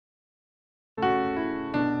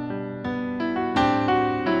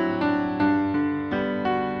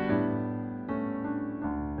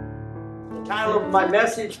title of my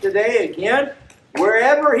message today, again,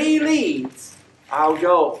 wherever He leads, I'll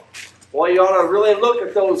go. Boy, you ought to really look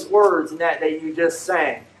at those words that you just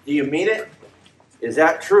sang. Do you mean it? Is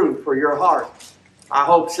that true for your heart? I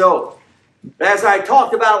hope so. As I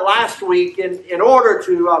talked about last week, in order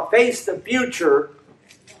to face the future,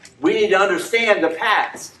 we need to understand the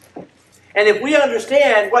past. And if we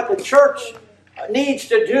understand what the church needs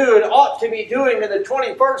to do and ought to be doing in the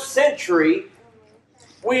 21st century,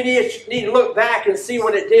 we need to look back and see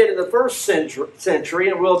what it did in the first century,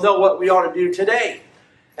 and we'll know what we ought to do today.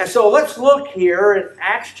 And so let's look here in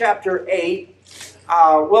Acts chapter 8.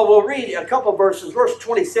 We'll read a couple verses, verse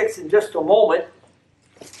 26 in just a moment.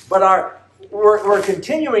 But we're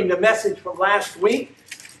continuing the message from last week,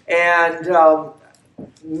 and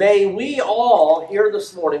may we all here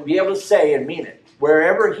this morning be able to say and mean it,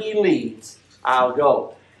 wherever He leads, I'll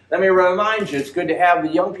go. Let me remind you, it's good to have the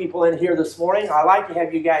young people in here this morning. I like to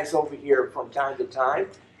have you guys over here from time to time.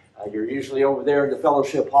 You're usually over there in the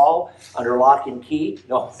fellowship hall under lock and key.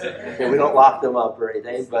 No, we don't lock them up or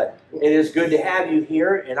anything, but it is good to have you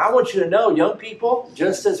here. And I want you to know, young people,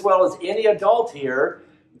 just as well as any adult here,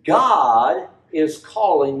 God is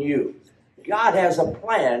calling you. God has a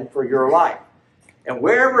plan for your life. And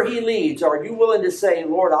wherever He leads, are you willing to say,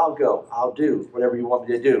 Lord, I'll go. I'll do whatever you want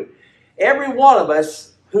me to do. Every one of us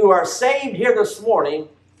who are saved here this morning,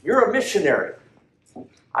 you're a missionary.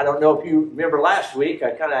 I don't know if you remember last week,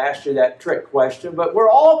 I kind of asked you that trick question, but we're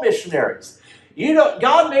all missionaries.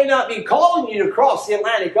 God may not be calling you to cross the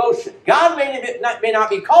Atlantic Ocean. God may not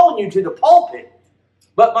be calling you to the pulpit.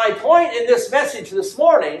 But my point in this message this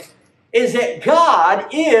morning is that God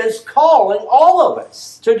is calling all of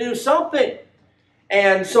us to do something.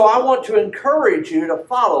 And so I want to encourage you to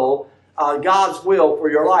follow God's will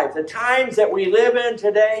for your life. The times that we live in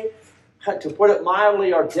today, to put it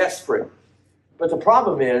mildly, are desperate. But the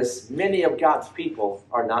problem is, many of God's people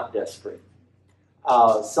are not desperate.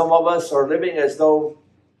 Some of us are living as though,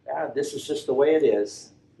 this is just the way it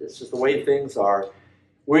is. This is the way things are.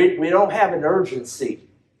 We don't have an urgency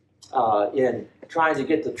in trying to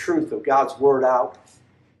get the truth of God's Word out.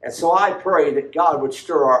 And so I pray that God would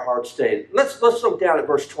stir our hearts today. Let's look down at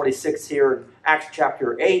verse 26 here in Acts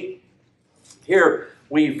chapter 8. Here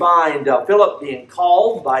we find Philip being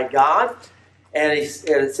called by God. And it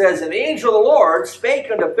says, And the angel of the Lord spake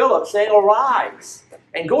unto Philip, saying, Arise,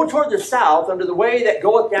 and go toward the south unto the way that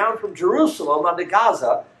goeth down from Jerusalem unto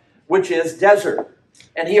Gaza, which is desert.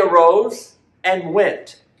 And he arose and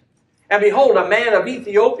went. And behold, a man of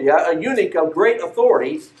Ethiopia, a eunuch of great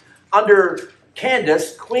authority, under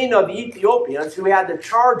Candace, queen of the Ethiopians, who had the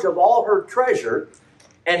charge of all her treasure,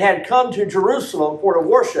 and had come to Jerusalem for to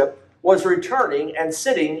worship, was returning and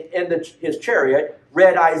sitting in his chariot,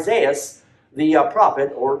 read Isaiah the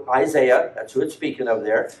prophet, or Isaiah, that's who it's speaking of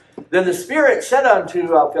there. Then the Spirit said unto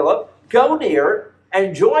Philip, Go near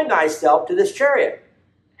and join thyself to this chariot.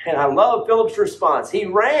 And I love Philip's response.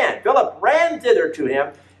 Philip ran thither to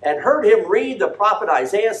him, and heard him read the prophet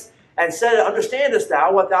Isaiah, and said, Understandest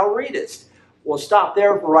thou what thou readest? We'll stop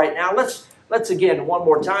there for right now. Let's again, one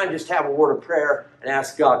more time, just have a word of prayer and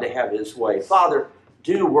ask God to have His way. Father,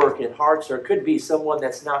 do work in hearts. There could be someone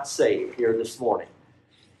that's not saved here this morning.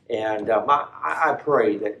 And I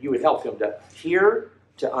pray that you would help them to hear,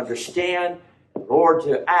 to understand, Lord,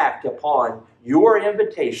 to act upon your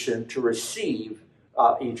invitation to receive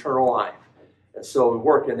eternal life. And so we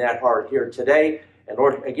work in that heart here today. And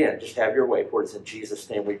Lord, again, just have your way. For it's in Jesus'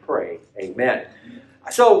 name we pray. Amen.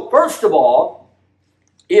 So first of all,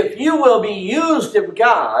 if you will be used of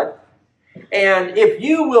God, and if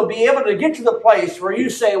you will be able to get to the place where you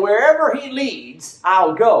say, wherever He leads,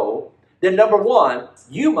 I'll go, then number one,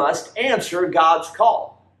 you must answer God's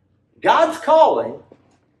call. God's calling,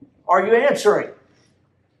 are you answering?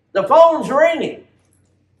 The phone's ringing.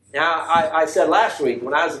 Now, I said last week,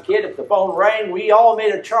 when I was a kid, if the phone rang, we all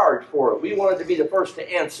made a charge for it. We wanted to be the first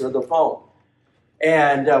to answer the phone.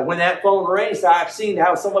 And when that phone rings, I've seen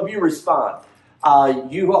how some of you respond.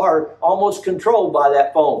 You are almost controlled by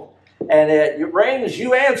that phone. And it rings,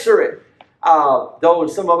 you answer it. Though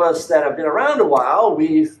some of us that have been around a while,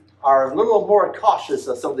 we are a little more cautious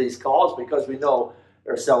of some of these calls because we know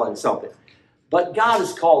they're selling something. But God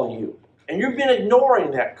is calling you, and you've been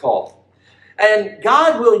ignoring that call. And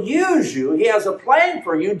God will use you. He has a plan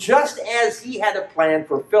for you, just as He had a plan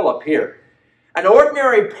for Philip here. An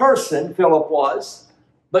ordinary person, Philip was,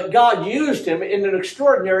 but God used him in an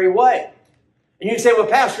extraordinary way. And you say, well,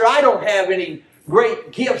 Pastor, I don't have any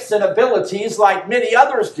great gifts and abilities like many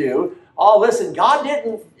others do. Oh, listen, God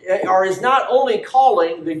is not only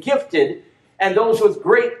calling the gifted and those with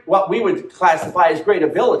great, what we would classify as great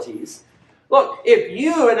abilities, Look, if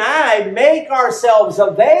you and I make ourselves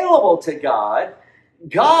available to God,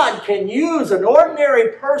 God can use an ordinary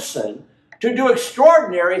person to do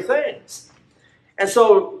extraordinary things. And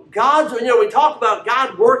so we talk about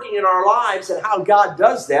God working in our lives and how God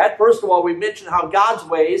does that. First of all, we mentioned how God's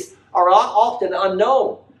ways are often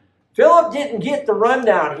unknown. Philip didn't get the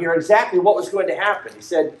rundown here exactly what was going to happen. He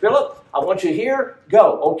said, Philip, I want you here.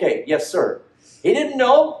 Go. Okay, yes, sir. He didn't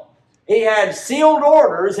know. He had sealed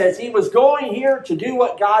orders as he was going here to do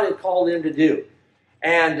what God had called him to do.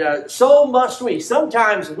 And so must we.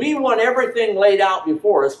 Sometimes we want everything laid out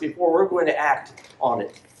before us before we're going to act on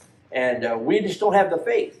it. And we just don't have the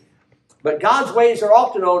faith. But God's ways are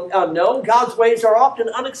often unknown. God's ways are often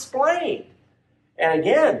unexplained. And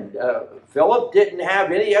again, Philip didn't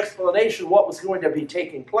have any explanation of what was going to be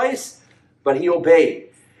taking place, but he obeyed.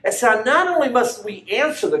 And so not only must we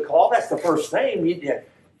answer the call, that's the first thing.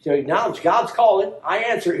 To acknowledge God's calling. I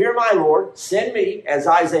answer, here my Lord, send me, as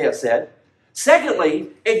Isaiah said. Secondly,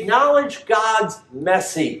 acknowledge God's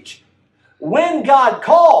message. When God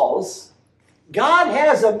calls, God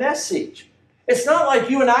has a message. It's not like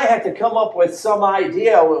you and I have to come up with some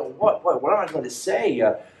idea. Well, what am I going to say?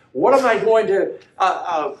 What am I going to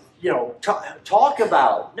talk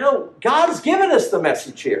about? No, God's given us the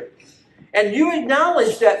message here. And you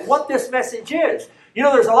acknowledge that what this message is. You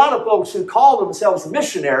know, there's a lot of folks who call themselves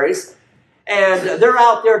missionaries, and they're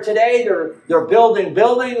out there today, they're building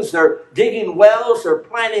buildings, they're digging wells, they're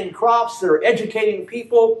planting crops, they're educating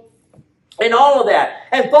people, and all of that.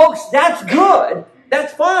 And folks, that's good,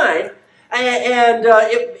 that's fine, and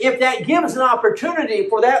if that gives an opportunity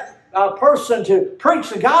for that person to preach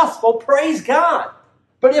the gospel, praise God.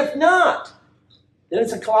 But if not, then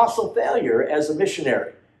it's a colossal failure as a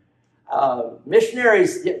missionary.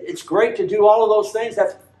 Missionaries, it's great to do all of those things.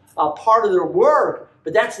 That's part of their work,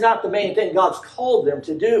 but that's not the main thing God's called them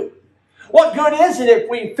to do. What good is it if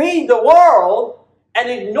we feed the world and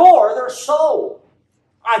ignore their soul?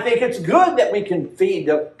 I think it's good that we can feed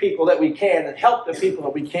the people that we can and help the people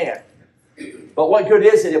that we can. But what good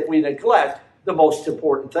is it if we neglect the most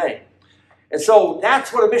important thing? And so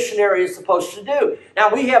that's what a missionary is supposed to do.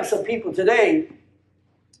 Now, we have some people today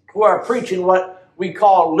who are preaching what we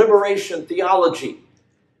call liberation theology.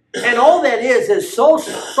 And all that is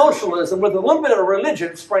socialism with a little bit of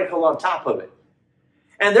religion sprinkled on top of it.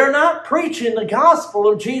 And they're not preaching the gospel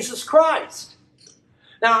of Jesus Christ.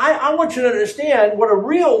 Now, I want you to understand what a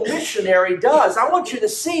real missionary does. I want you to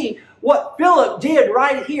see what Philip did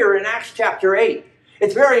right here in Acts chapter 8.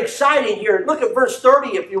 It's very exciting here. Look at verse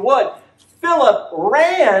 30 if you would. Philip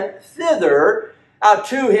ran thither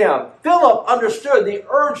to him. Philip understood the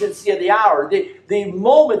urgency of the hour, the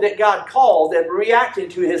moment that God called and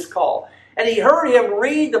reacted to his call. And he heard him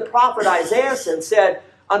read the prophet Isaiah and said,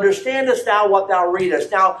 understandest thou what thou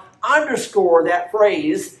readest? Now, underscore that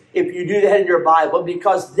phrase if you do that in your Bible,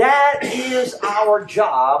 because that is our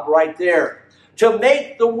job right there, to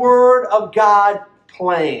make the Word of God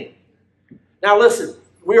plain. Now listen,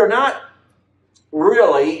 we are not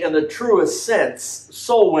really, in the truest sense,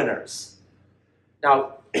 soul winners.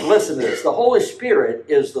 Now, listen to this. The Holy Spirit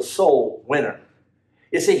is the soul winner.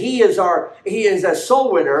 You see, He is a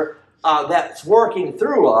soul winner that's working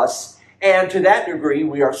through us, and to that degree,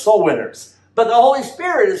 we are soul winners. But the Holy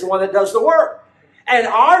Spirit is the one that does the work. And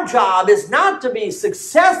our job is not to be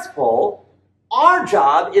successful. Our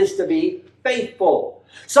job is to be faithful.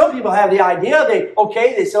 Some people have the idea, they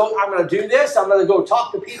say, oh, I'm going to do this. I'm going to go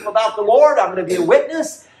talk to people about the Lord. I'm going to be a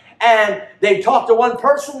witness. And they talk to one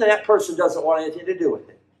person, and that person doesn't want anything to do with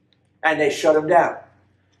it. And they shut them down.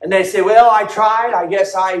 And they say, well, I tried. I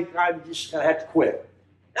guess I'm just going to have to quit.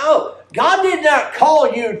 No, God did not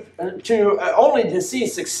call you only to see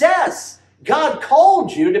success. God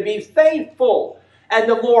called you to be faithful. And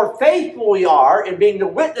the more faithful we are in being the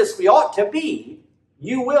witness we ought to be,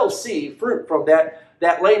 you will see fruit from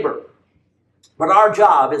that labor. But our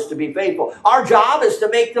job is to be faithful. Our job is to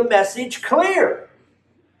make the message clear.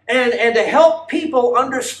 And to help people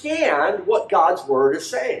understand what God's Word is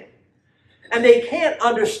saying. And they can't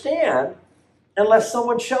understand unless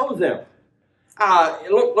someone shows them.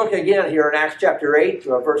 Look again here in Acts chapter 8,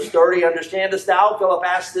 verse 30. Understandest thou? Philip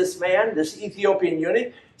asked this man, this Ethiopian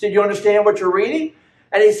eunuch, said, you understand what you're reading?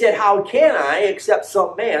 And he said, how can I, except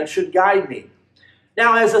some man should guide me?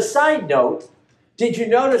 Now, as a side note, did you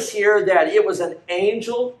notice here that it was an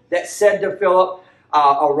angel that said to Philip,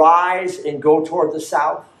 arise and go toward the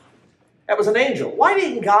south? That was an angel. Why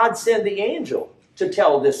didn't God send the angel to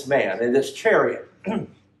tell this man in this chariot?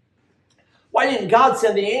 Why didn't God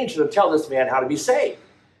send the angel to tell this man how to be saved?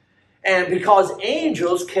 And because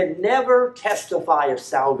angels can never testify of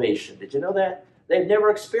salvation. Did you know that? They've never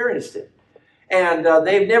experienced it. And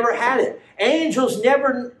they've never had it. Angels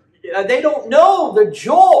never, they don't know the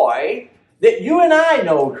joy that you and I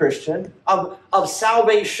know, Christian, of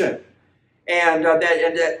salvation. And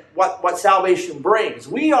what salvation brings.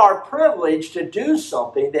 We are privileged to do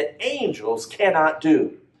something that angels cannot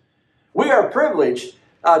do. We are privileged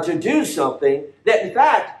to do something that, in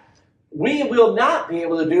fact, we will not be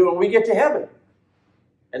able to do when we get to heaven.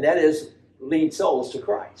 And that is lead souls to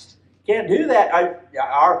Christ. Can't do that.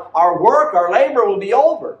 Our work, our labor will be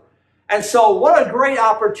over. And so what a great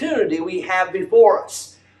opportunity we have before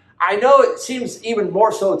us. I know it seems even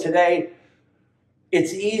more so today.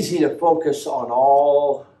 It's easy to focus on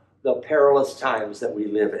all the perilous times that we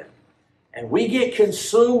live in. And we get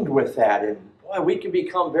consumed with that. And boy, we can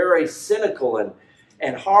become very cynical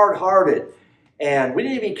and hard-hearted. And we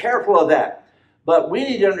need to be careful of that. But we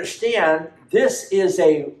need to understand this is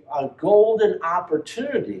a golden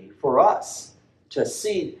opportunity for us to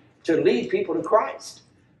lead people to Christ.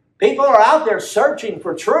 People are out there searching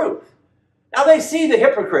for truth. Now they see the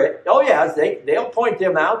hypocrite. Oh yes, they'll point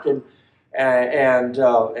them out and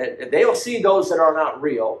they'll see those that are not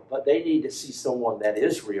real, but they need to see someone that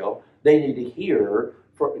is real. They need to hear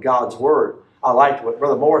God's word. I liked what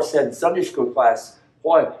Brother Morris said in Sunday school class.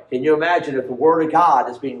 Boy, can you imagine if the word of God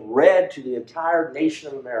is being read to the entire nation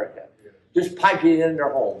of America? Just piping it in their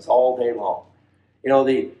homes all day long. You know,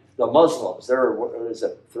 the Muslims, they're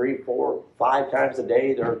 3, 4, 5 times a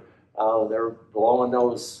day, they're blowing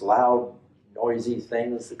those loud, noisy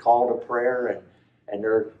things, the call to prayer, and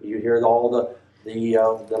you hear all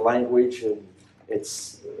the language, and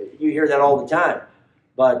you hear that all the time.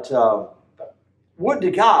 But would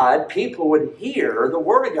to God people would hear the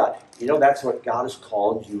word of God. You know, that's what God has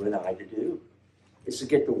called you and I to do, is to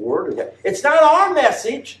get the word of God. It's not our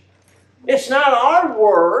message. It's not our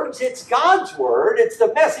words. It's God's word. It's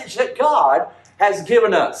the message that God has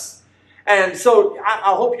given us. And so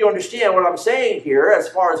I hope you understand what I'm saying here as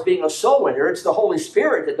far as being a soul winner. It's the Holy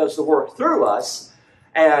Spirit that does the work through us.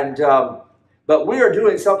 And but we are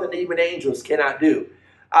doing something that even angels cannot do.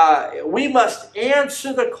 We must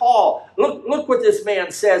answer the call. Look what this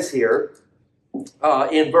man says here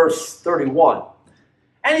in verse 31.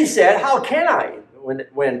 And he said, how can I?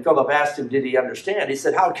 When Philip asked him, did he understand? He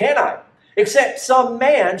said, how can I? Except some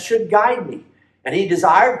man should guide me. And he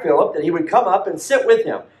desired Philip that he would come up and sit with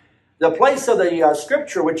him. The place of the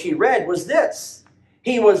scripture which he read was this.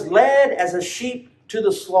 He was led as a sheep to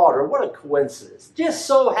the slaughter. What a coincidence. Just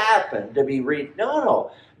so happened to be reading.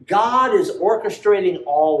 No. God is orchestrating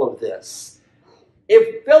all of this.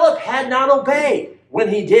 If Philip had not obeyed when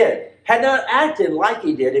he did, had not acted like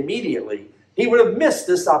he did immediately, he would have missed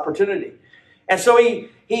this opportunity. And so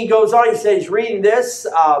he goes on, he says, reading this,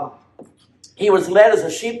 he was led as a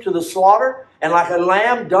sheep to the slaughter, and like a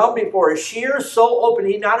lamb dumb before his shears, so opened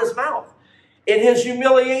he not his mouth. In his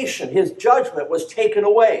humiliation, his judgment was taken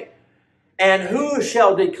away. And who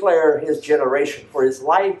shall declare his generation? For his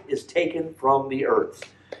life is taken from the earth.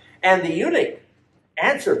 And the eunuch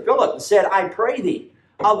answered Philip and said, I pray thee,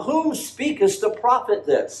 of whom speakest the prophet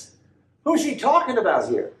this? Who's he talking about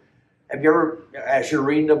here? Have you ever, as you're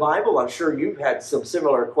reading the Bible, I'm sure you've had some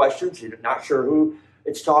similar questions. You're not sure who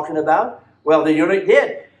it's talking about. Well, the eunuch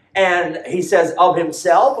did. And he says, of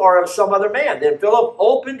himself or of some other man? Then Philip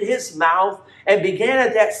opened his mouth and began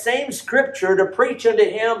at that same scripture to preach unto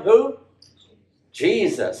him who?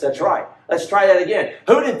 Jesus. That's right. Let's try that again.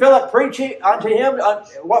 Who did Philip preach unto him?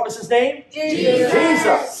 What was his name?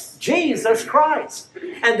 Jesus. Jesus Christ.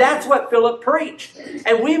 And that's what Philip preached.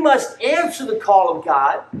 And we must answer the call of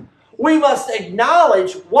God. We must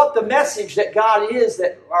acknowledge what the message that God is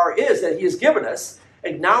that He has given us.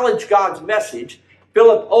 Acknowledge God's message.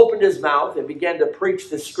 Philip opened his mouth and began to preach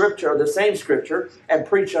the scripture, or the same scripture, and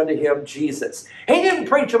preach unto him Jesus. He didn't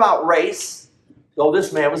preach about race, though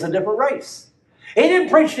this man was a different race. He didn't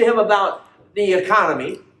preach to him about the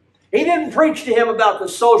economy. He didn't preach to him about the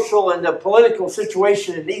social and the political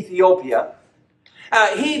situation in Ethiopia.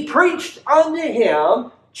 He preached unto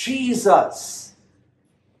him Jesus.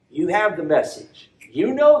 You have the message.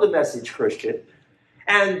 You know the message, Christian.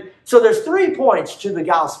 And so there's 3 points to the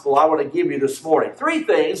gospel I want to give you this morning. 3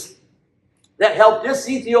 things that help this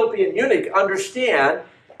Ethiopian eunuch understand.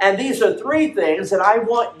 And these are 3 things that I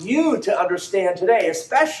want you to understand today,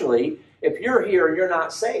 especially if you're here and you're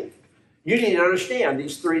not saved. You need to understand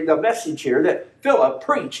the message here that Philip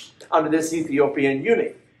preached unto this Ethiopian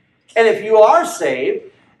eunuch. And if you are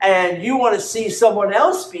saved and you want to see someone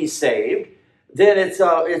else be saved, then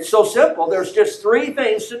it's so simple. There's just 3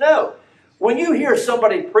 things to know. When you hear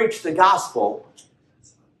somebody preach the gospel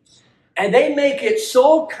and they make it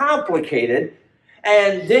so complicated,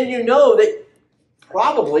 and then you know that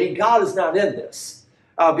probably God is not in this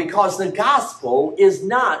because the gospel is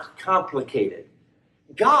not complicated.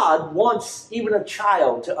 God wants even a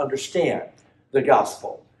child to understand the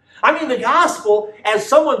gospel. I mean, the gospel, as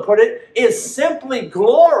someone put it, is simply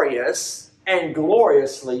glorious and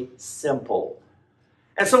gloriously simple.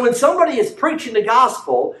 And so when somebody is preaching the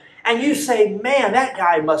gospel and you say, man, that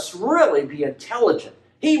guy must really be intelligent.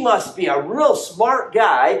 He must be a real smart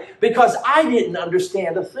guy because I didn't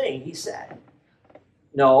understand a thing he said.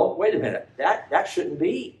 No, wait a minute. That shouldn't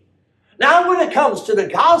be. Now, when it comes to the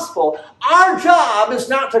gospel, our job is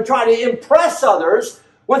not to try to impress others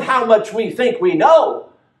with how much we think we know.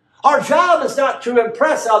 Our job is not to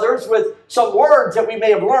impress others with some words that we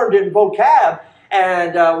may have learned in vocab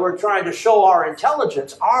and we're trying to show our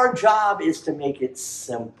intelligence. Our job is to make it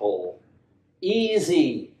simple,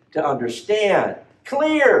 easy to understand,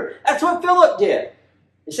 clear. That's what Philip did.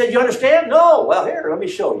 He said, you understand? No. Well, here, let me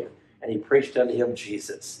show you. And he preached unto him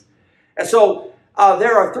Jesus. And so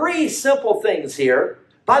there are three simple things here.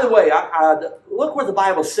 By the way, look what the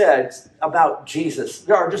Bible says about Jesus.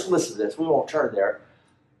 Just listen to this. We won't turn there.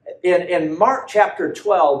 In Mark chapter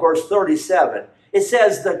 12, verse 37, it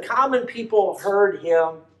says, the common people heard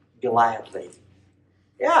him gladly.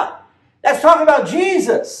 Yeah, that's talking about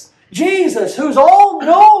Jesus. Jesus, who's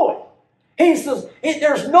all-knowing.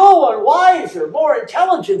 There's no one wiser, more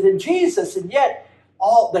intelligent than Jesus, and yet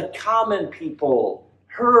all the common people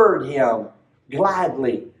heard him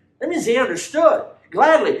gladly. That means they understood.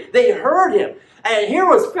 Gladly. They heard him. And here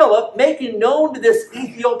was Philip making known to this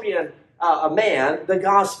Ethiopian man the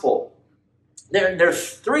gospel.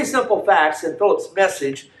 There's three simple facts in Philip's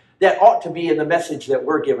message that ought to be in the message that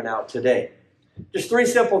we're giving out today. Just three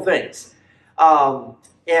simple things.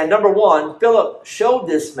 And number one, Philip showed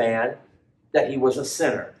this man that he was a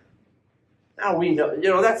sinner. Now we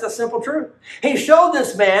know, that's a simple truth. He showed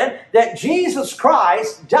this man that Jesus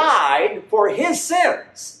Christ died for his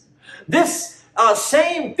sins. This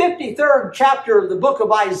same 53rd chapter of the book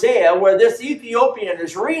of Isaiah, where this Ethiopian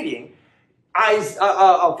is reading,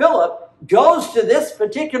 Philip goes to this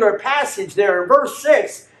particular passage there in verse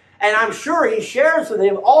 6, and I'm sure he shares with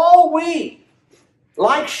him, all we,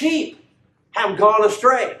 like sheep, have gone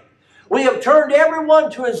astray. We have turned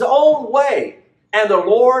everyone to his own way, and the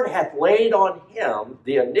Lord hath laid on him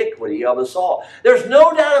the iniquity of us all. There's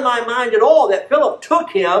no doubt in my mind at all that Philip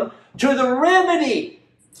took him to the remedy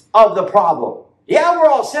of the problem. Yeah, we're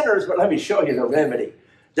all sinners, but let me show you the remedy,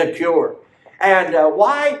 the cure. And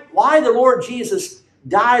why the Lord Jesus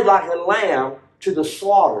died like a lamb to the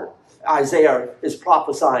slaughter, Isaiah is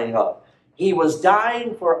prophesying of. He was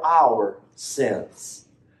dying for our sins.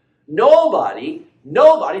 Nobody, and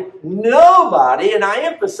I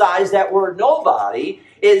emphasize that word nobody,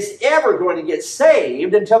 is ever going to get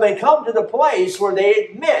saved until they come to the place where they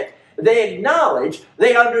admit, they acknowledge,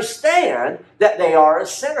 they understand that they are a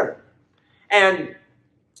sinner. And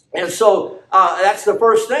so that's the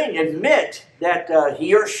first thing, admit that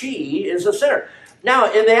he or she is a sinner.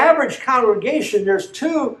 Now, in the average congregation, there's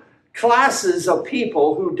two classes of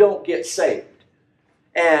people who don't get saved.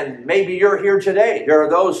 And maybe you're here today. There are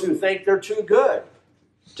those who think they're too good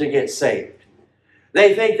to get saved.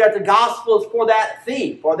 They think that the gospel is for that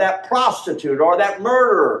thief or that prostitute or that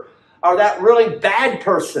murderer or that really bad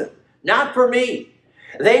person. Not for me.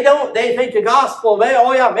 They think the gospel,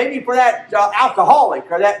 maybe for that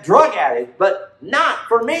alcoholic or that drug addict, but not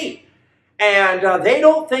for me. And they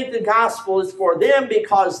don't think the gospel is for them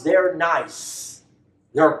because they're nice,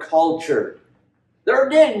 they're cultured, they're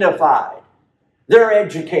dignified, they're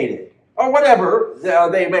educated, or whatever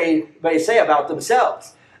they may say about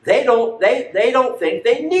themselves. They don't think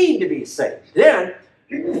they need to be saved. Then,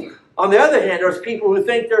 on the other hand, there's people who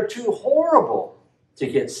think they're too horrible to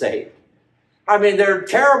get saved. I mean, they're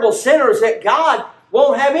terrible sinners that God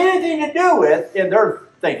won't have anything to do with in their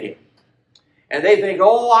thinking. And they think,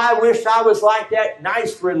 oh, I wish I was like that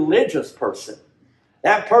nice religious person.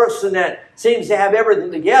 That person that seems to have everything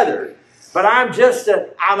together. But I'm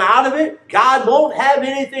out of it. God won't have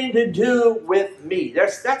anything to do with me.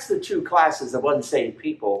 That's the two classes of unsaved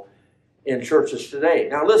people in churches today.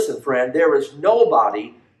 Now listen, friend, there is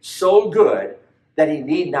nobody so good that he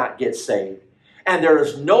need not get saved. And there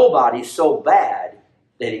is nobody so bad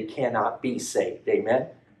that he cannot be saved. Amen?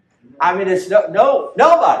 I mean, it's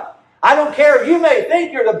nobody. I don't care. You may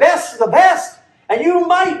think you're the best of the best, and you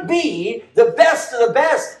might be the best of the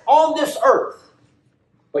best on this earth,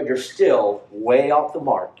 but you're still way off the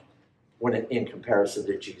mark in comparison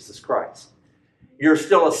to Jesus Christ. You're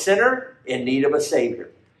still a sinner in need of a Savior.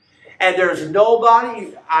 And there's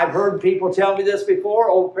nobody, I've heard people tell me this before,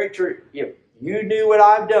 oh, preacher, if you knew what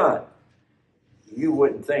I've done, you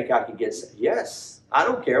wouldn't think I could get saved. Yes, I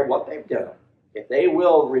don't care what they've done. If they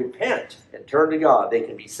will repent and turn to God, they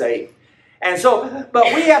can be saved. And so, but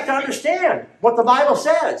we have to understand what the Bible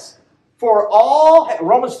says. For all,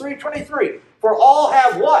 Romans 3:23, for all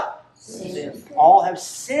have what? Sin. All have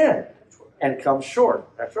sinned and come short.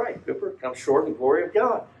 That's right, Cooper, come short of the glory of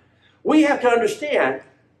God. We have to understand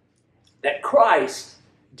that Christ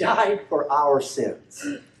died for our sins.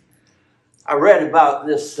 I read about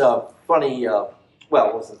this funny,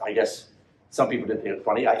 I guess some people didn't think it was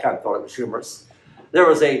funny. I kind of thought it was humorous. There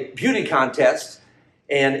was a beauty contest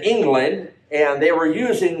in England, and they were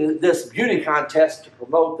using this beauty contest to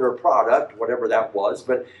promote their product, whatever that was.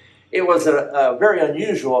 But it was a very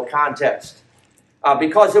unusual contest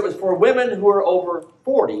because it was for women who were over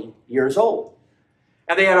 40 years old.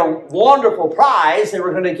 And they had a wonderful prize they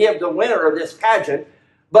were going to give the winner of this pageant,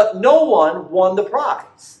 but no one won the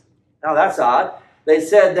prize. Now that's odd. They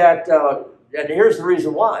said that, and here's the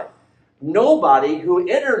reason why. Nobody who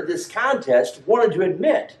entered this contest wanted to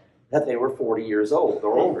admit that they were 40 years old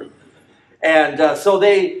or older. And so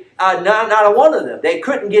they, not a one of them, they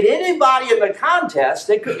couldn't get anybody in the contest,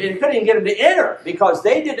 they couldn't even get them to enter because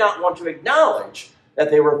they did not want to acknowledge that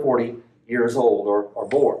they were 40 years old or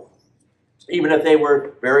more. Even if they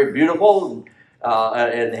were very beautiful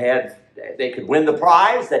and they could win the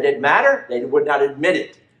prize, that didn't matter, they would not admit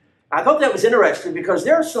it. I thought that was interesting because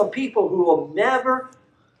there are some people who will never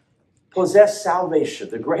possess salvation,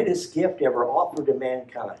 the greatest gift ever offered to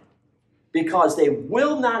mankind, because they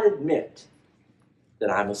will not admit that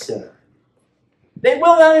I'm a sinner. They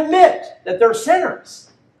will not admit that they're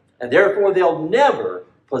sinners, and therefore they'll never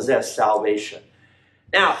possess salvation.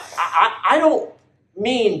 Now, I don't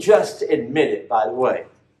mean just to admit it, by the way,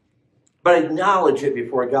 but acknowledge it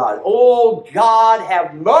before God. Oh, God,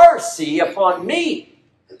 have mercy upon me,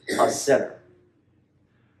 a sinner.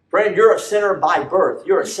 Friend, you're a sinner by birth.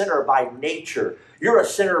 You're a sinner by nature. You're a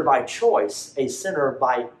sinner by choice, a sinner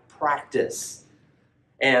by practice.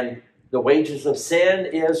 And the wages of sin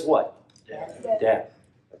is what? Death. Death.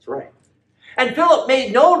 That's right. And Philip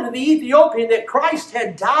made known to the Ethiopian that Christ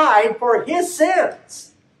had died for his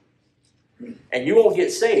sins. And you won't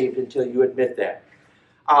get saved until you admit that.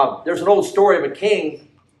 There's an old story of a king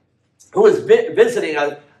who was visiting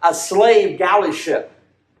a slave galley ship.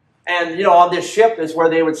 And, you know, on this ship is where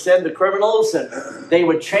they would send the criminals, and they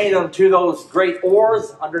would chain them to those great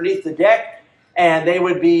oars underneath the deck, and they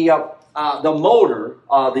would be the motor,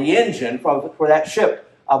 the engine for that ship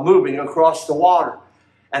moving across the water.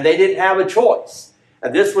 And they didn't have a choice.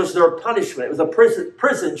 And this was their punishment. It was a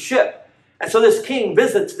prison ship. And so this king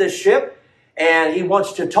visits this ship, and he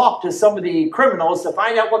wants to talk to some of the criminals to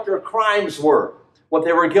find out what their crimes were, what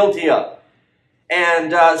they were guilty of.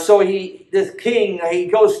 And so this king, he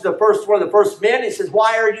goes to one of the first men. He says,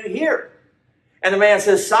 "Why are you here?" And the man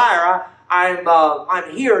says, "Sire,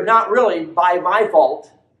 I'm here not really by my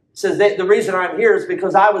fault." He says, "The reason I'm here is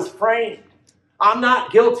because I was framed. I'm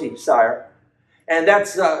not guilty, sire." And then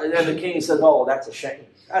the king says, "Oh, that's a shame.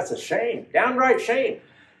 That's a shame. Downright shame."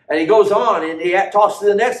 And he goes on and he talks to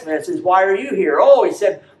the next man and says, "Why are you here?" "Oh," he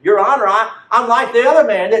said, "Your Honor, I'm like the other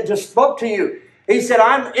man that just spoke to you." He said,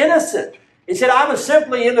 "I'm innocent." He said, "I was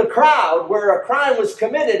simply in the crowd where a crime was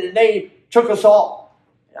committed and they took us all.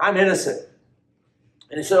 I'm innocent."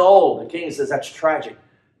 And he said, "Oh," the king says, "That's tragic.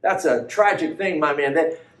 That's a tragic thing, my man,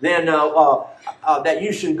 that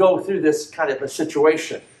you should go through this kind of a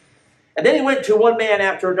situation." And then he went to one man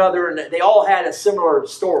after another, and they all had a similar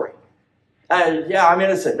story. "Yeah, I'm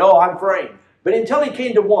innocent. No, I'm framed." But until he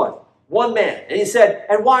came to one man, and he said,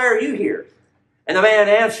 "And why are you here?" And the man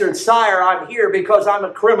answered, "Sire, I'm here because I'm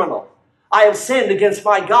a criminal. I have sinned against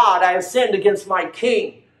my God. I have sinned against my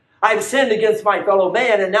king. I have sinned against my fellow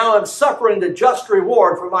man, and now I'm suffering the just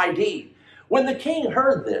reward for my deed." When the king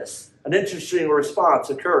heard this, an interesting response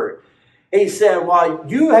occurred. He said, "Why,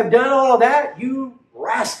 you have done all of that, you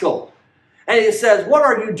rascal." And he says, "What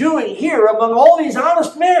are you doing here among all these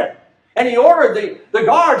honest men?" And he ordered the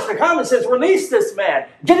guards to come and says, "Release this man.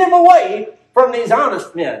 Get him away from these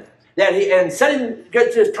honest men. And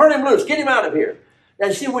just turn him loose. Get him out of here." Now,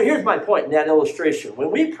 see, here's my point in that illustration. When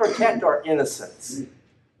we protect our innocence,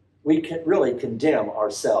 we can really condemn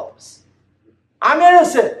ourselves. I'm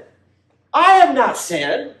innocent. I have not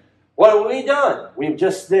sinned. What have we done? We've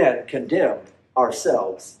just then condemned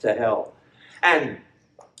ourselves to hell. And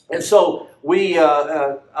so we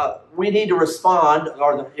need to respond,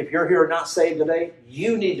 or if you're here not saved today,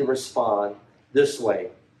 you need to respond this way.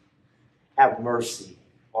 Have mercy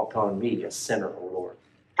upon me, a sinner, O Lord.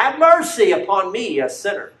 Have mercy upon me, a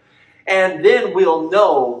sinner. And then we'll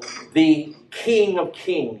know the King of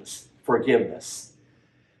Kings' forgiveness.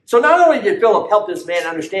 So not only did Philip help this man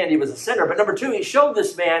understand he was a sinner, but number two, he showed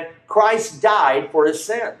this man Christ died for his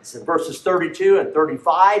sins. In verses 32 and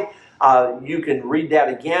 35, you can read that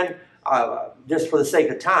again. Just for the sake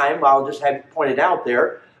of time, I'll just have it pointed out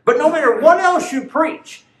there. But no matter what else you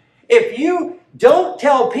preach, if you don't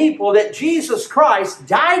tell people that Jesus Christ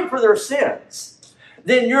died for their sins,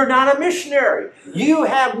 then you're not a missionary. You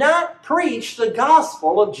have not preached the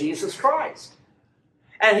gospel of Jesus Christ.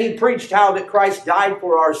 And he preached how that Christ died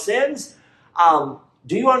for our sins.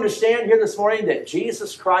 Do you understand here this morning that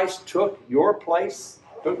Jesus Christ took your place,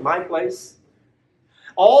 took my place?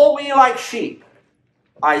 All we like sheep,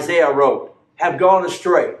 Isaiah wrote, have gone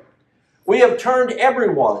astray. We have turned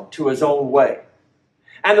everyone to his own way.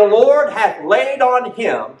 And the Lord hath laid on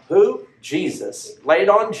him, who? Jesus, laid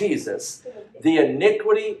on Jesus, the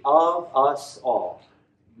iniquity of us all.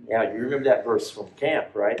 Yeah, you remember that verse from camp,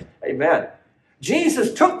 right? Amen.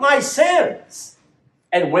 Jesus took my sins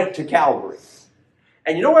and went to Calvary.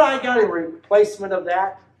 And you know what I got in replacement of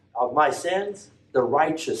that, of my sins? The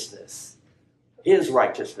righteousness. His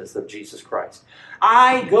righteousness of Jesus Christ.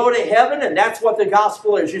 I go to heaven, and that's what the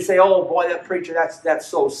gospel is. You say, oh boy, that preacher, that's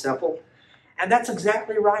so simple. And that's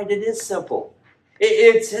exactly right. It is simple.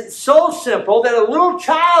 It's so simple that a little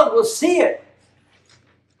child will see it.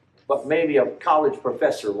 But maybe a college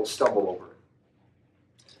professor will stumble over it.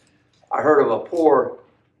 I heard of a poor,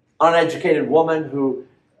 uneducated woman who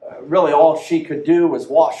really all she could do was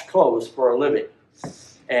wash clothes for a living.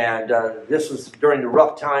 And this was during the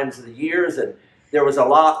rough times of the years, and there was a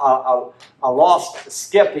lost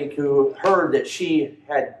skeptic who heard that she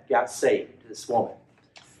had got saved, this woman.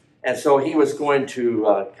 And so he was going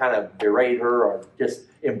to kind of berate her or just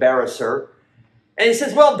embarrass her. And he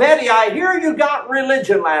says, well, Betty, I hear you got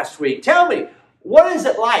religion last week. Tell me, what is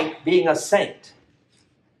it like being a saint?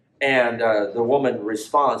 And the woman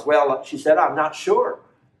responds, well, she said, I'm not sure.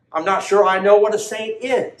 I'm not sure I know what a saint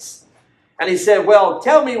is. And he said, well,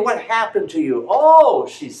 tell me what happened to you. Oh,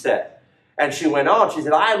 she said. And she went on. She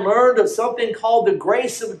said, I learned of something called the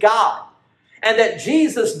grace of God. And that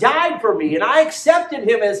Jesus died for me. And I accepted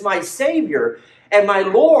him as my Savior and my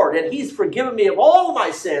Lord. And he's forgiven me of all of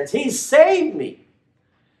my sins. He saved me.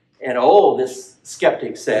 And oh, this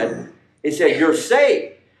skeptic said, he said, you're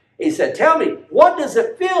saved. He said, tell me, what does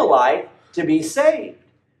it feel like to be saved?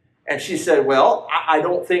 And she said, well, I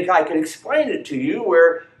don't think I can explain it to you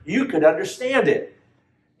where you could understand it.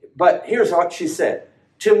 But here's what she said.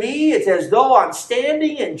 To me, it's as though I'm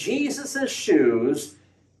standing in Jesus' shoes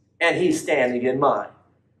and he's standing in mine.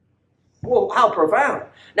 Well, how profound.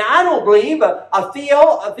 Now, I don't believe a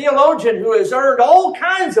theologian who has earned all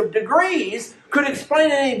kinds of degrees could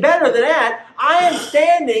explain it any better than that. I am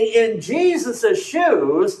standing in Jesus'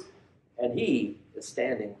 shoes and he is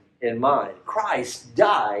standing in mine. Christ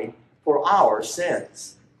died for our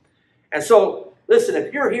sins. And so, listen,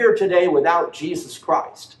 if you're here today without Jesus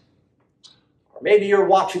Christ, or maybe you're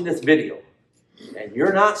watching this video and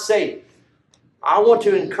you're not saved, I want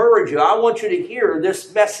to encourage you. I want you to hear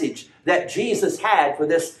this message that Jesus had for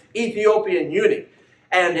this Ethiopian eunuch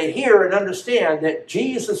and to hear and understand that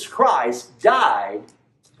Jesus Christ died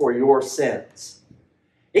for your sins.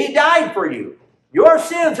 He died for you. Your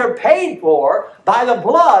sins are paid for by the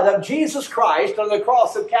blood of Jesus Christ on the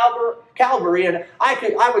cross of Calvary. And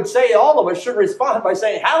I would say all of us should respond by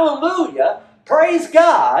saying, hallelujah, praise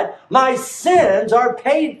God, my sins are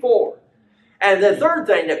paid for. And the third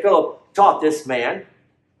thing that Philip taught this man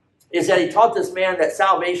is that he taught this man that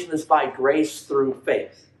salvation is by grace through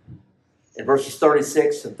faith. In verses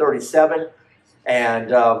 36 and 37,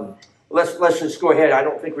 and let's just go ahead. I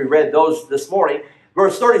don't think we read those this morning.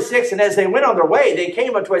 Verse 36, and as they went on their way, they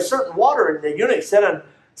came unto a certain water, and the eunuch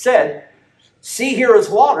said, see, here is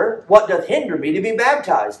water. What doth hinder me to be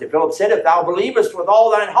baptized? And Philip said, if thou believest with all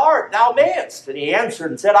thine heart, thou mayest. And he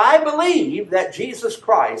answered and said, I believe that Jesus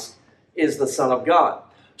Christ is the Son of God.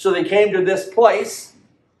 So they came to this place,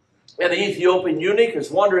 and the Ethiopian eunuch is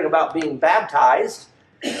wondering about being baptized.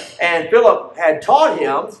 And Philip had taught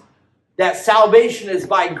him that salvation is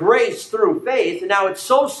by grace through faith. And now it's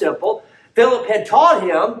so simple. Philip had taught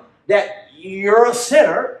him that you're a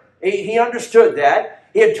sinner. He understood that.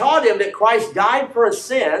 He had taught him that Christ died for his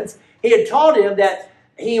sins. He had taught him that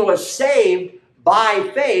he was saved by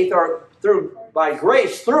faith, or by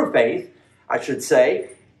grace through faith, I should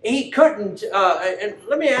say. He couldn't, and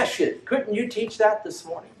let me ask you, couldn't you teach that this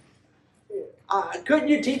morning? Couldn't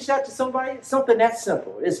you teach that to somebody? It's something that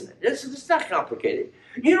simple, isn't it? It's not complicated.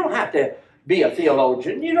 You don't have to be a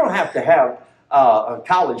theologian. You don't have to have a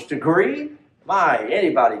college degree.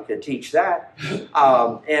 Anybody can teach that.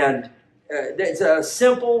 It's a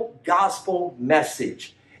simple gospel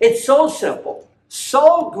message. It's so simple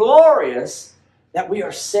so glorious that we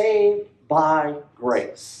are saved by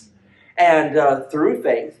grace and through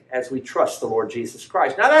faith as we trust the Lord Jesus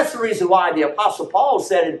Christ. Now that's the reason why the Apostle Paul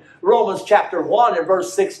said in Romans chapter 1 and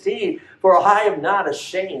verse 16, "For I am not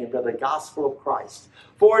ashamed of the gospel of Christ,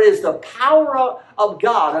 for it is the power of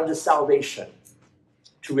God unto salvation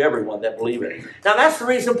to everyone that believeth." Now that's the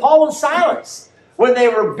reason Paul and Silas, when they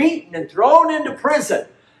were beaten and thrown into prison,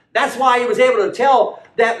 that's why he was able to tell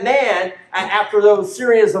that man, after those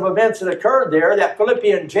series of events that occurred there, that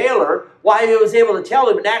Philippian jailer, why he was able to tell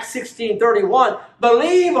him in Acts 16:31,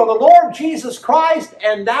 "Believe on the Lord Jesus Christ,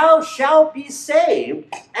 and thou shalt be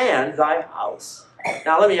saved, and thy house."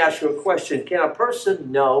 Now let me ask you a question. Can a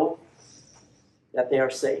person know that they are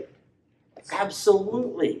saved?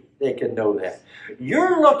 Absolutely, they can know that.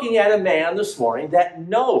 You're looking at a man this morning that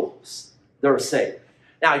knows they're saved.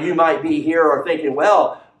 Now, you might be here or thinking,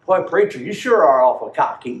 well, boy, preacher, you sure are awful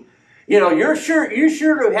cocky. You know, you sure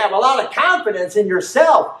to have a lot of confidence in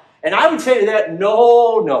yourself. And I would say to that,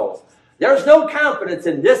 no. There's no confidence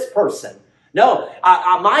in this person. No,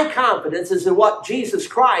 my confidence is in what Jesus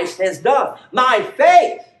Christ has done. My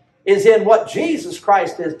faith is in what Jesus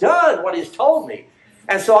Christ has done, what He's told me.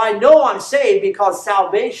 And so I know I'm saved because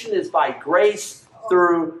salvation is by grace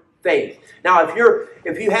through faith. Now, if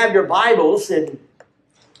you have your Bibles, and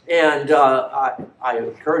I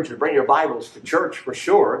encourage you to bring your Bibles to church for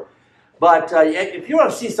sure. But if you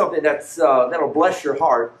want to see something that'll bless your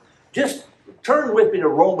heart, just turn with me to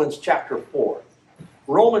Romans chapter 4.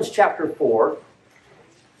 Romans chapter 4. I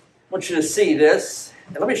want you to see this.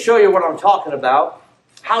 And let me show you what I'm talking about.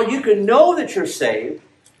 How you can know that you're saved.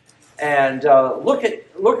 And look at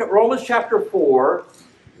Romans chapter 4.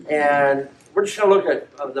 And we're just going to look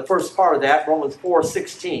at the first part of that, Romans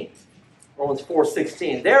 4:16. Romans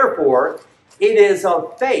 4:16. "Therefore, it is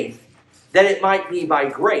of faith that it might be by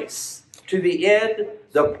grace, to the end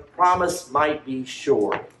the promise might be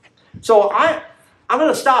sure." So I'm going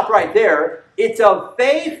to stop right there. It's of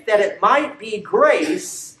faith that it might be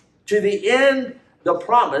grace, to the end the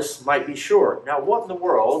promise might be sure. Now, what in the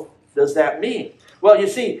world does that mean? Well, you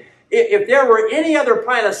see, if there were any other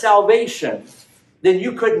plan of salvation, then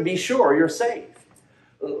you couldn't be sure you're saved.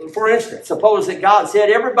 For instance, suppose that God said,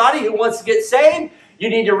 everybody who wants to get saved, you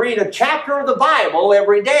need to read a chapter of the Bible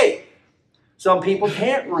every day. Some people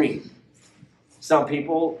can't read. Some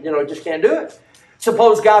people, just can't do it.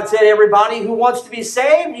 Suppose God said, everybody who wants to be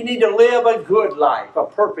saved, you need to live a good life, a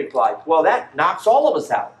perfect life. Well, that knocks all of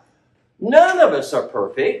us out. None of us are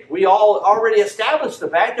perfect. We all already established the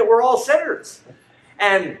fact that we're all sinners.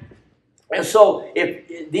 And so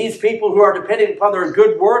if these people who are depending upon their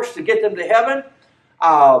good works to get them to heaven,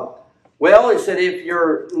 well, he said, if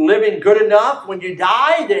you're living good enough when you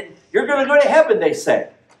die, then you're going to go to heaven, they say.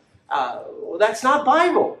 Well, that's not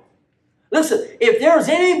Bible. Listen, if there's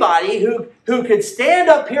anybody who could stand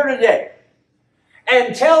up here today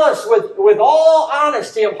and tell us with all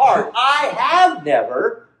honesty of heart, I have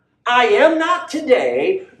never, I am not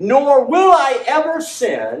today, nor will I ever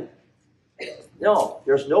sin. No,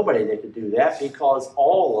 there's nobody that could do that, because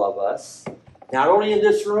all of us, not only in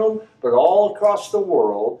this room, but all across the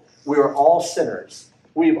world, we are all sinners.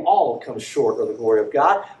 We've all come short of the glory of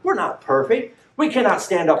God. We're not perfect. We cannot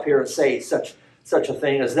stand up here and say such a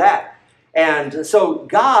thing as that. And so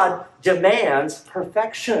God demands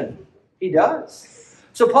perfection. He does.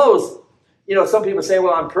 Suppose, some people say,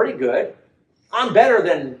 well, I'm pretty good. I'm better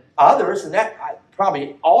than others. And that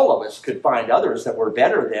probably all of us could find others that we're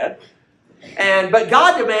better than. But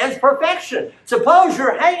God demands perfection. Suppose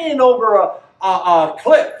you're hanging over a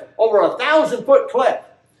cliff, over a 1,000-foot cliff.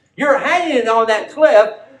 You're hanging on that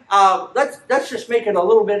cliff. Let's just make it a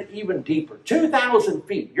little bit even deeper. 2,000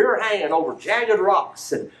 feet. You're hanging over jagged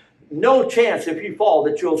rocks, and no chance if you fall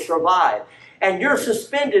that you'll survive. And you're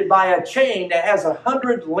suspended by a chain that has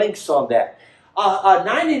 100 links on that.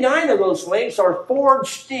 99 of those links are forged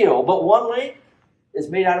steel, but one link is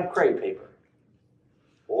made out of crepe paper.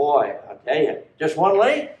 Boy, I tell you, just one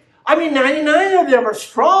link? 99 of them are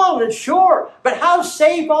strong and sure, but how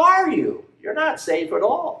safe are you? You're not safe at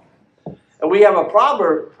all. And we have a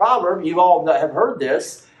proverb, you all have heard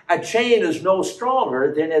this, a chain is no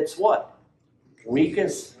stronger than its what?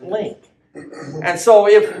 Weakest link. And so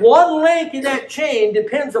if one link in that chain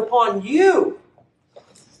depends upon you,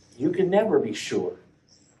 you can never be sure.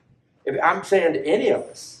 If I'm saying to any of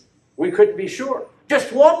us, we couldn't be sure.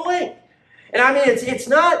 Just one link. And it's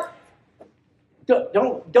not,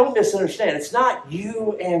 don't misunderstand, it's not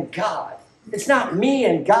you and God. It's not me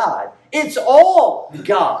and God. It's all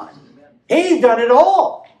God. He's done it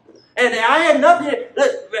all. And I had nothing,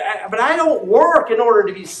 but I don't work in order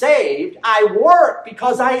to be saved. I work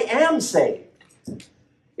because I am saved.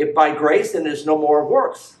 If by grace, then there's no more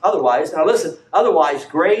works. Otherwise, now listen, otherwise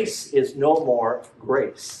grace is no more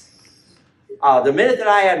grace. The minute that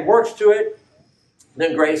I add works to it,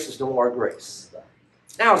 then grace is no more grace.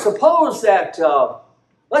 Now, suppose that,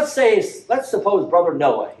 let's suppose Brother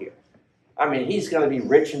Noah here. I mean, he's going to be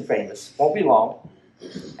rich and famous. Won't be long.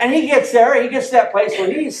 And he gets there, he gets to that place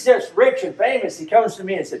where he's just rich and famous. He comes to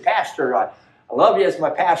me and said, Pastor, I love you as my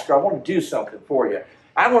pastor. I want to do something for you.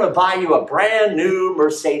 I want to buy you a brand new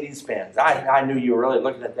Mercedes-Benz. I knew you were really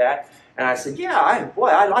looking at that. And I said, yeah,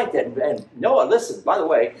 I like that. And Noah, listen, by the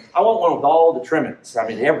way, I want one with all the trimmings. I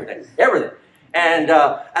mean, everything. And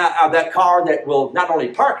that car that will not only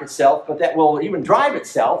park itself, but that will even drive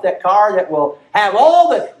itself. That car that will have all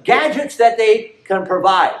the gadgets that they can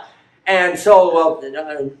provide. And so,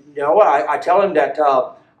 I tell him that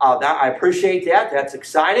I appreciate that. That's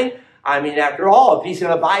exciting. I mean, after all, if he's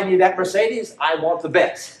going to buy me that Mercedes, I want the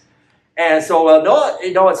best. And so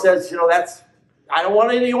Noah says, I don't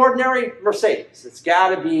want any ordinary Mercedes. It's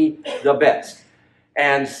got to be the best.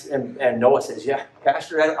 And Noah says, yeah,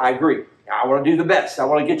 Pastor, I agree. I want to do the best. I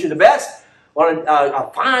want to get you the best. I want a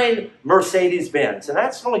fine Mercedes-Benz. And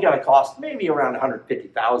that's only going to cost maybe around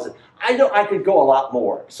 $150,000. I know I could go a lot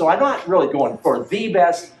more. So I'm not really going for the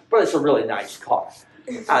best, but it's a really nice car.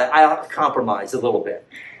 I compromise a little bit.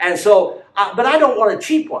 And so, but I don't want a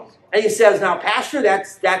cheap one. And he says, now, Pastor,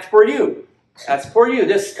 that's for you. That's for you.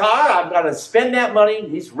 This car, I'm going to spend that money.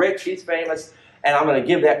 He's rich, he's famous, and I'm going to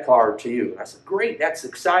give that car to you. And I said, great, that's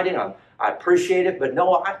exciting. I appreciate it, but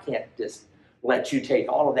Noah, I can't just let you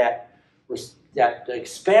take all of that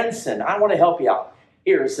expense, and I want to help you out.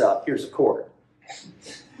 Here's a quarter.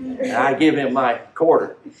 And I give him my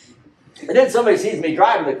quarter. And then somebody sees me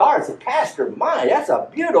driving the car and says, Pastor, that's a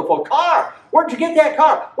beautiful car. Where'd you get that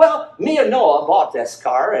car? Well, me and Noah bought this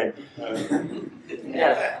car, and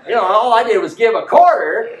all I did was give a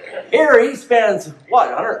quarter. Here he spends,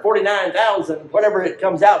 $149,000, whatever it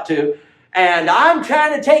comes out to, and I'm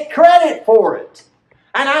trying to take credit for it.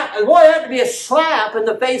 And that would be a slap in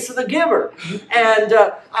the face of the giver. And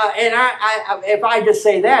if I just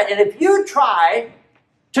say that, and if you try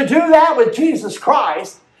to do that with Jesus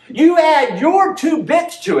Christ, you add your 2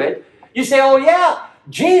 bits to it. You say, oh yeah,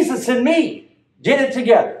 Jesus and me did it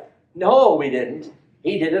together. No, we didn't.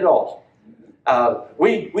 He did it all.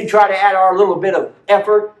 We try to add our little bit of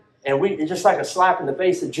effort, and it's just like a slap in the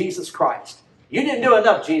face of Jesus Christ. You didn't do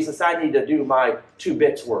enough, Jesus. I need to do my 2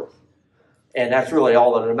 bits worth. And that's really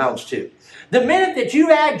all that it amounts to. The minute that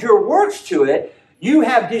you add your works to it, you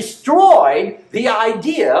have destroyed the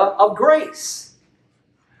idea of grace.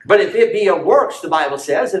 But if it be of works, the Bible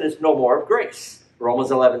says, it is no more of grace. Romans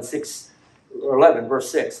 11,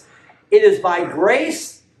 verse 6. It is by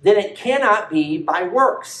grace, then it cannot be by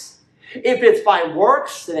works. If it's by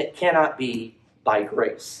works, then it cannot be by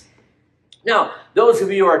grace. Now, those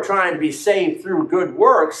of you who are trying to be saved through good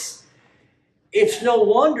works, it's no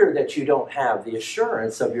wonder that you don't have the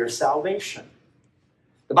assurance of your salvation.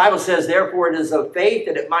 The Bible says, therefore, it is of faith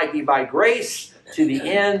that it might be by grace to the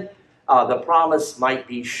end the promise might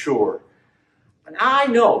be sure. And I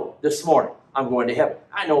know this morning I'm going to heaven.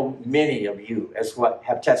 I know many of you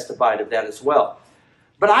have testified of that as well.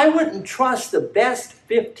 But I wouldn't trust the best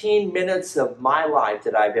 15 minutes of my life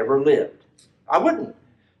that I've ever lived. I wouldn't,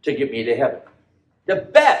 to get me to heaven. The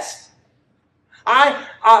best.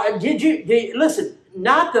 Listen,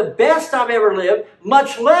 not the best I've ever lived,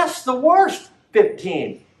 much less the worst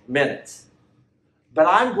 15 minutes. But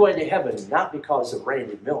I'm going to heaven not because of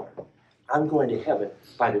Randy Miller. I'm going to heaven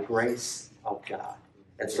by the grace of God.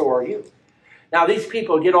 And so are you. Now, these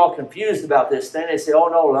people get all confused about this thing. They say, oh,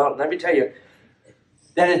 no, let me tell you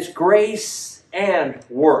that it's grace and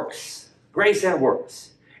works. Grace and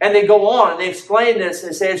works. And they go on and they explain this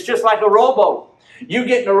and say it's just like a rowboat. You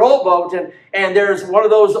get in a rowboat and there's one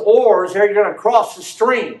of those oars there. You're going to cross the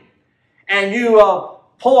stream. And you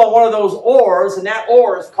pull on one of those oars, and that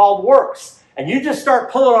oar is called works. And you just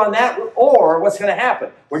start pulling on that oar, what's going to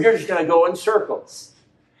happen? Well, you're just going to go in circles.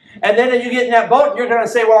 And then you get in that boat, and you're going to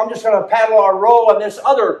say, well, I'm just going to paddle or row on this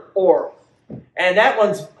other oar. And that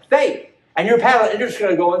one's faith. And you're paddling, and you're just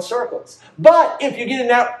going to go in circles. But if you get in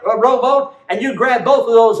that rowboat, and you grab both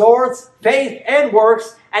of those oars, faith and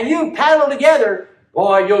works, and you paddle together,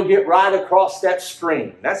 boy, you'll get right across that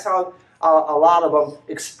stream. That's how a lot of them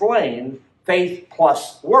explain faith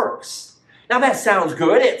plus works. Now that sounds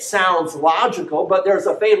good, it sounds logical, but there's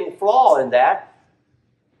a fatal flaw in that.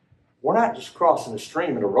 We're not just crossing the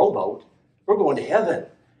stream in a rowboat. We're going to heaven.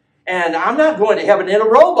 And I'm not going to heaven in a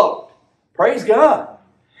rowboat. Praise God.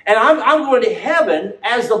 And I'm going to heaven,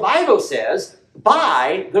 as the Bible says,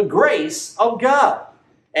 by the grace of God.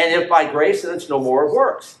 And if by grace, then it's no more of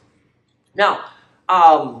works. Now,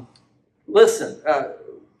 listen,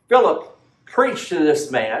 Philip preached to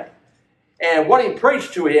this man, and what he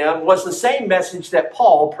preached to him was the same message that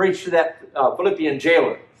Paul preached to that Philippian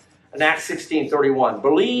jailer in Acts 16:31.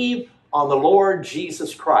 Believe on the Lord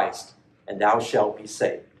Jesus Christ, and thou shalt be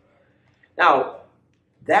saved. Now,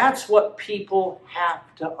 that's what people have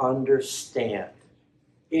to understand.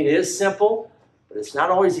 It is simple, but it's not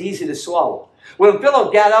always easy to swallow. When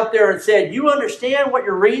Philip got up there and said, you understand what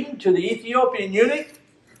you're reading to the Ethiopian eunuch?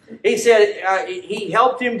 He said he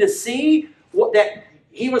helped him to see that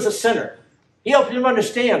he was a sinner. He helped him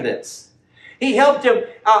understand this. He helped him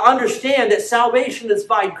understand that salvation is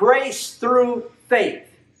by grace through faith.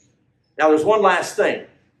 Now there's one last thing.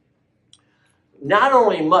 Not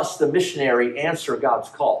only must the missionary answer God's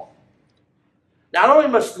call, not only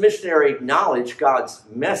must the missionary acknowledge God's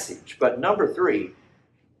message, but number 3,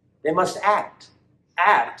 they must act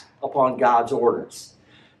upon God's orders.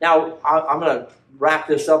 Now, I'm going to wrap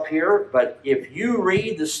this up here, but if you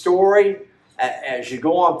read the story as you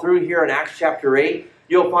go on through here in Acts chapter 8,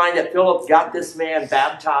 you'll find that Philip got this man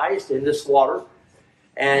baptized in this water,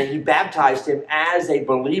 and he baptized him as a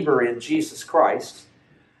believer in Jesus Christ.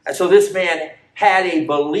 And so this man had a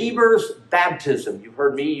believer's baptism. You've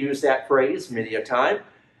heard me use that phrase many a time.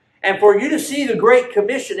 And for you to see the Great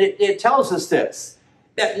Commission, it tells us this,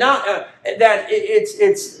 that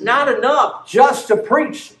it's not enough just to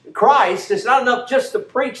preach Christ. It's not enough just to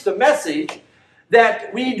preach the message,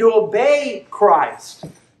 that we need to obey Christ.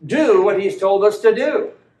 Do what he's told us to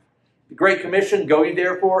do. The Great Commission, go ye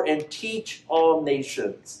therefore and teach all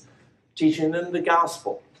nations, teaching them the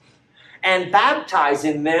gospel, and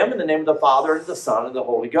baptizing them in the name of the Father, and the Son, and the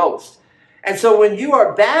Holy Ghost. And so when you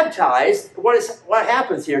are baptized, what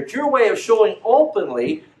happens here? It's your way of showing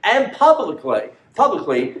openly and publicly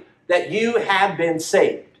that you have been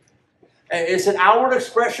saved. It's an outward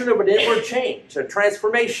expression of an inward change, a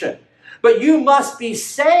transformation. But you must be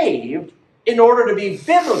saved in order to be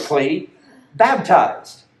biblically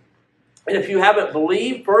baptized. And if you haven't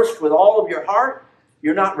believed first with all of your heart,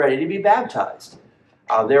 you're not ready to be baptized.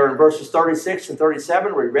 There in verses 36 and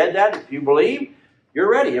 37, we read that. If you believe,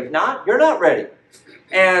 you're ready. If not, you're not ready.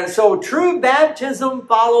 And so true baptism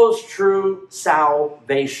follows true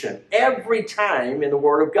salvation every time in the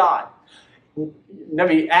Word of God. Let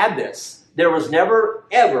me add this. There was never,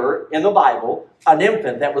 ever in the Bible an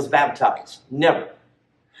infant that was baptized. Never.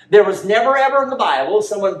 There was never, ever in the Bible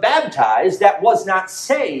someone baptized that was not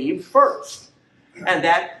saved first. And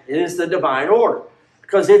that is the divine order.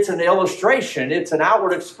 Because it's an illustration, it's an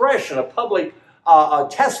outward expression, a public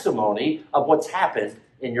testimony of what's happened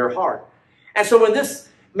in your heart. And so when this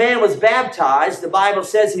man was baptized, the Bible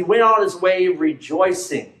says he went on his way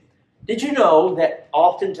rejoicing. Did you know that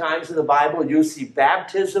oftentimes in the Bible you see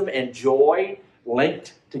baptism and joy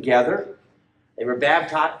linked together? They were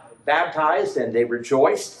baptized and they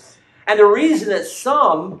rejoiced. And the reason that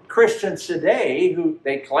some Christians today, who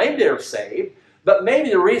they claim they're saved, but maybe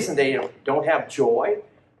the reason they don't have joy,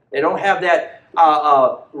 they don't have that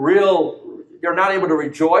they're not able to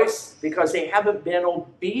rejoice because they haven't been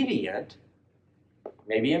obedient,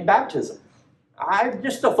 maybe in baptism.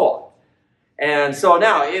 Just a thought. And so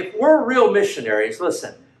now, if we're real missionaries,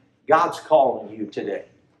 listen, God's calling you today.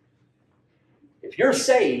 If you're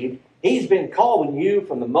saved, he's been calling you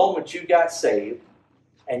from the moment you got saved,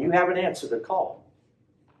 and you haven't answered the call.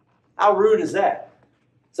 How rude is that?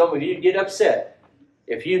 Some of you get upset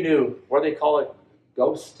if you knew, what do they call it,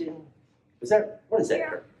 ghosting? What is that?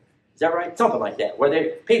 Yeah. Is that right? Something like that,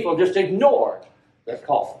 where people just ignore the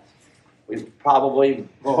call.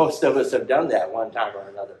 Most of us have done that one time or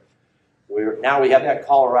another. Now we have that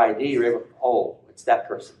caller ID. It's that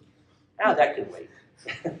person. Now that can wait.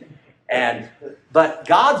 But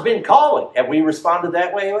God's been calling. Have we responded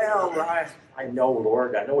that way? Well, I know,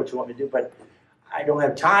 Lord, I know what you want me to do, but I don't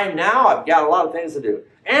have time now. I've got a lot of things to do.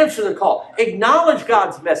 Answer the call. Acknowledge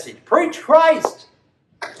God's message. Preach Christ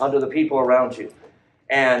unto the people around you.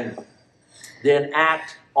 And then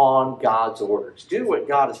act on God's orders. Do what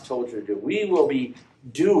God has told you to do. We will be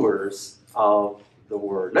doers of the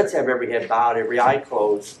word. Let's have every head bowed, every eye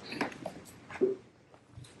closed.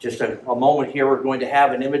 Just a moment here, we're going to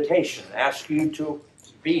have an invitation. Ask you to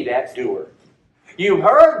be that doer. You've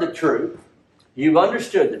heard the truth. You've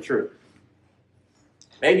understood the truth.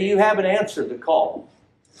 Maybe you haven't answered the call.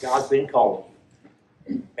 God's been calling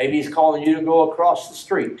you. Maybe he's calling you to go across the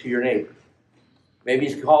street to your neighbor. Maybe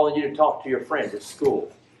he's calling you to talk to your friend at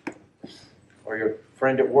school or your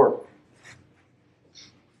friend at work.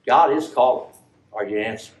 God is calling. Are you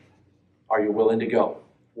answering? Are you willing to go?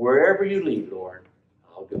 Wherever you lead, Lord,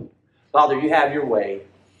 I'll go. Father, you have your way.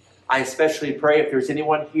 I especially pray if there's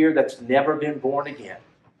anyone here that's never been born again,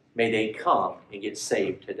 may they come and get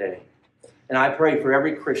saved today. And I pray for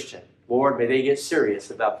every Christian, Lord, may they get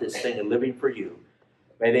serious about this thing of living for you.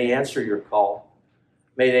 May they answer your call.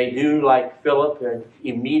 May they do like Philip and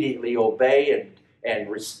immediately obey and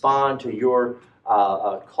respond to your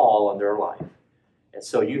call on their life. And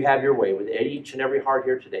so you have your way with each and every heart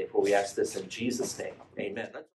here today, for we ask this in Jesus' name. Amen.